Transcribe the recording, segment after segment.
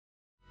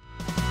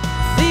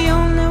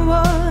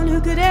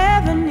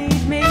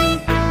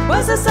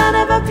was the son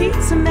of a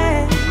pizza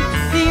man.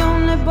 The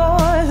only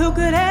boy who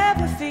could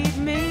ever feed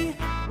me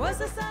was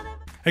the son of...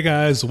 Hey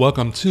guys,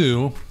 welcome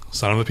to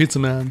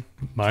SonofaPizzaMan.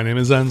 My name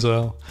is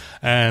Enzo,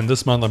 and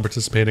this month I'm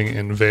participating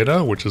in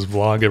VEDA, which is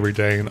Vlog Every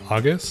Day in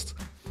August.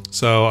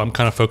 So I'm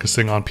kind of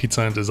focusing on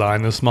pizza and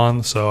design this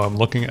month, so I'm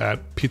looking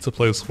at pizza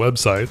place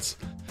websites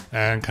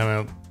and kind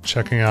of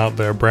checking out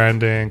their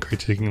branding,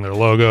 critiquing their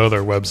logo,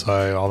 their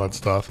website, all that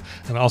stuff,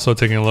 and also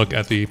taking a look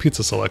at the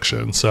pizza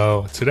selection.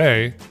 So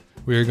today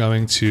we are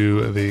going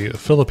to the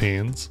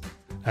Philippines,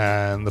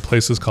 and the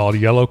place is called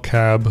Yellow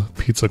Cab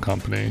Pizza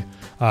Company.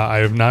 I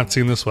have not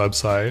seen this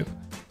website,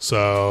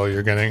 so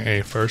you're getting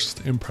a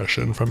first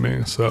impression from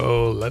me.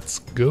 So let's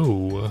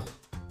go.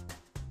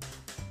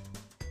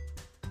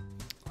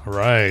 All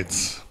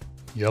right,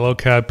 Yellow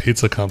Cab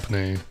Pizza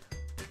Company.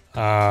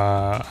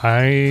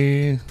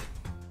 I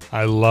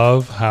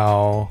love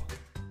how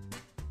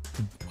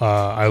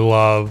I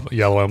love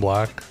yellow and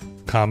black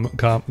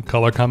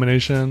color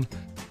combination.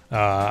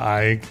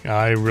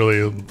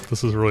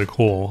 This is really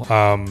cool.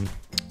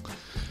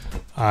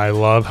 I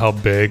love how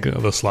big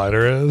the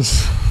slider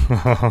is.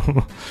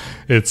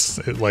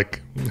 It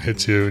like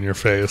hits you in your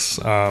face.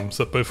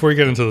 So before we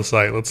get into the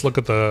site, let's look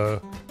at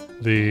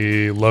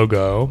the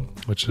logo,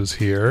 which is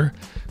here.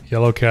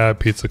 Yellow Cab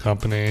Pizza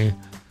Company.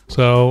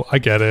 So I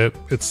get it.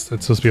 It's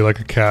supposed to be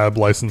like a cab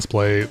license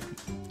plate.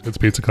 It's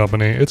pizza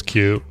company. It's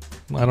cute.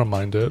 I don't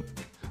mind it.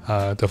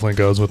 Definitely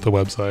goes with the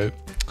website.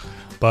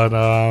 But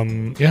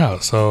yeah,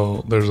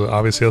 so there's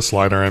obviously a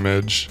slider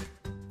image,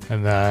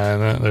 and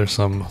then there's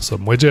some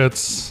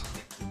widgets,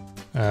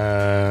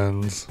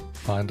 and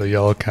find a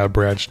Yellow Cab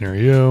branch near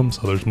you.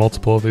 So there's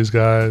multiple of these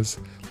guys.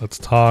 Let's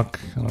talk.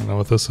 I don't know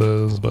what this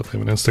is, but they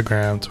have an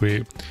Instagram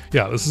tweet.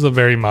 Yeah, this is a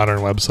very modern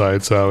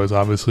website, so it's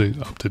obviously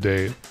up to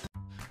date,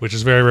 which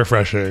is very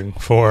refreshing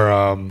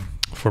for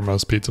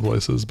most pizza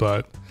places.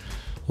 But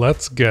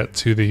let's get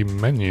to the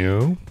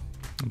menu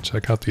and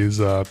check out these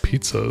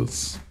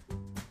pizzas.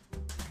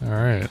 All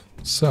right,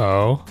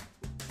 so,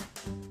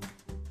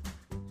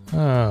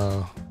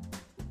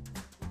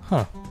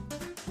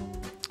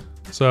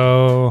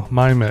 So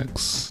my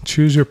mix,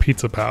 choose your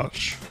pizza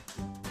pouch.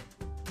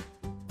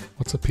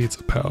 What's a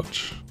pizza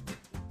pouch?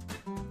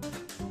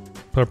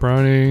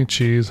 Pepperoni,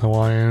 cheese,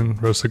 Hawaiian,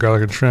 roasted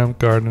garlic and shrimp,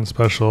 garden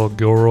special,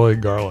 Gilroy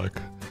garlic.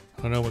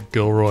 I don't know what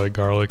Gilroy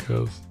garlic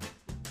is.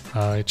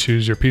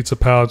 Choose your pizza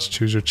pouch,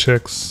 choose your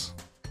chicks,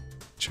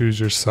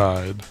 choose your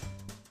side.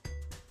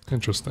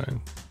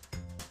 Interesting.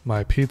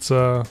 My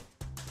pizza.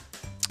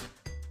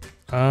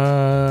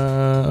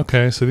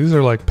 Okay, so these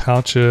are like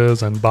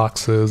pouches and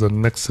boxes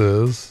and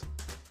mixes.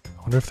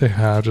 I wonder if they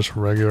have just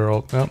regular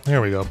old... Oh, here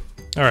we go.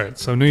 All right,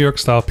 so New York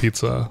style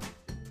pizza.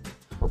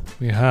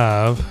 We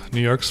have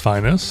New York's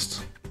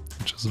finest,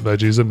 which is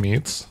veggies and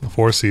meats, the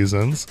Four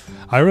Seasons.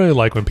 I really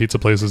like when pizza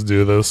places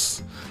do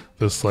this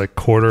like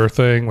quarter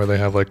thing where they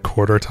have like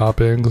quarter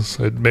toppings.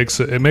 It makes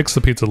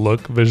the pizza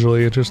look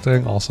visually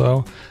interesting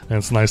also, and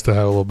it's nice to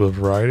have a little bit of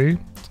variety.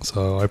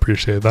 So I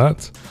appreciate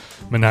that.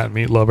 Manhattan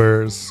Meat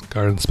Lovers,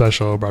 Garden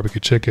Special, Barbecue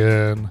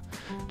Chicken,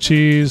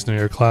 Cheese, New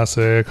York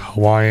Classic,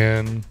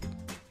 Hawaiian,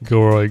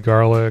 Gilroy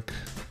Garlic,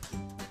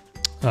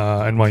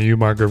 NYU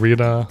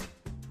Margarita,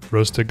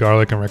 Roasted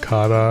Garlic and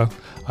Ricotta.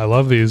 I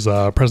love these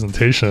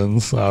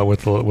presentations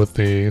with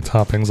the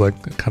toppings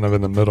like kind of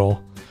in the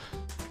middle.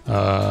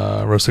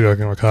 Roasted Garlic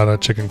and Ricotta,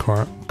 Chicken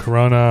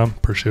Corona,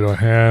 Prosciutto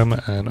Ham,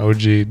 and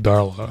OG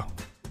Darla.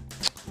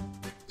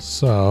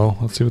 So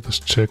let's see what this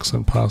chicks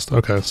and pasta.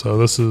 Okay, so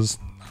this is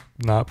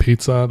not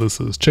pizza. This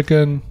is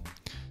chicken,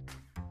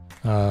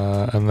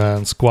 and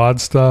then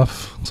squad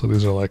stuff. So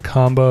these are like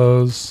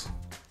combos,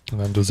 and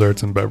then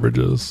desserts and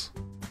beverages.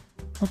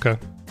 Okay,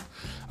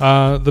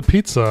 the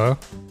pizza.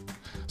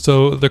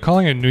 So they're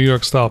calling it New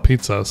York style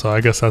pizza. So I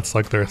guess that's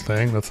like their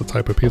thing. That's the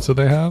type of pizza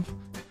they have.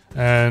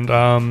 And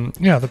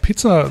yeah,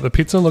 the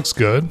pizza looks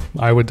good.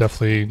 I would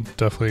definitely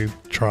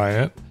try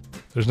it.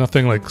 There's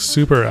nothing like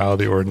super out of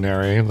the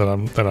ordinary that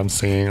I'm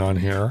seeing on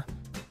here.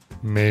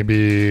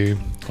 Maybe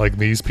like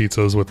these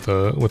pizzas with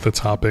the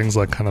toppings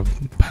like kind of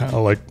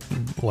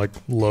like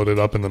loaded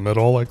up in the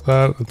middle like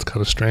that. It's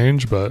kind of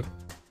strange, but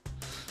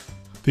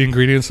the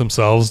ingredients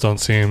themselves don't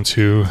seem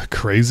too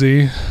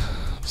crazy.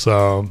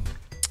 So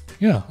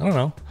yeah, I don't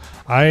know.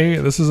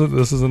 This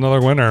is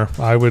another winner.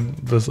 I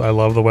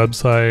love the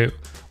website.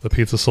 The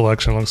pizza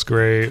selection looks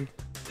great.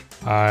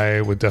 I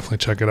would definitely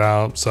check it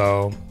out.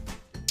 So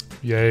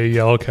yay,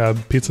 Yellow Cab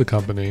Pizza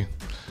Company.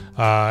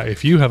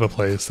 If you have a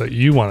place that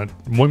you want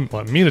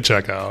me to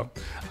check out,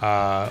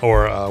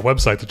 or a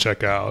website to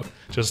check out,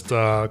 just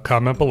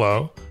comment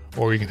below,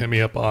 or you can hit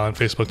me up on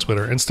Facebook,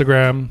 Twitter,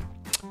 Instagram.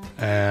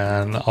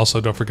 And also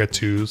don't forget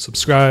to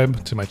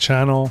subscribe to my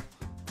channel.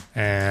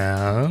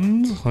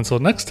 And until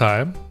next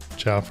time,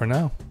 ciao for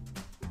now.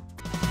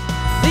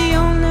 The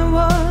only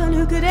one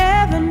who could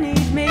ever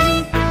need me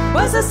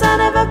was the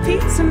son of a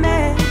pizza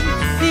man.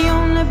 The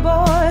only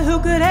boy who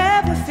could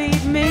ever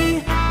feed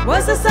me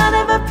was the son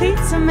of a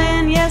pizza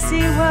man. Yes,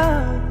 he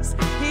was.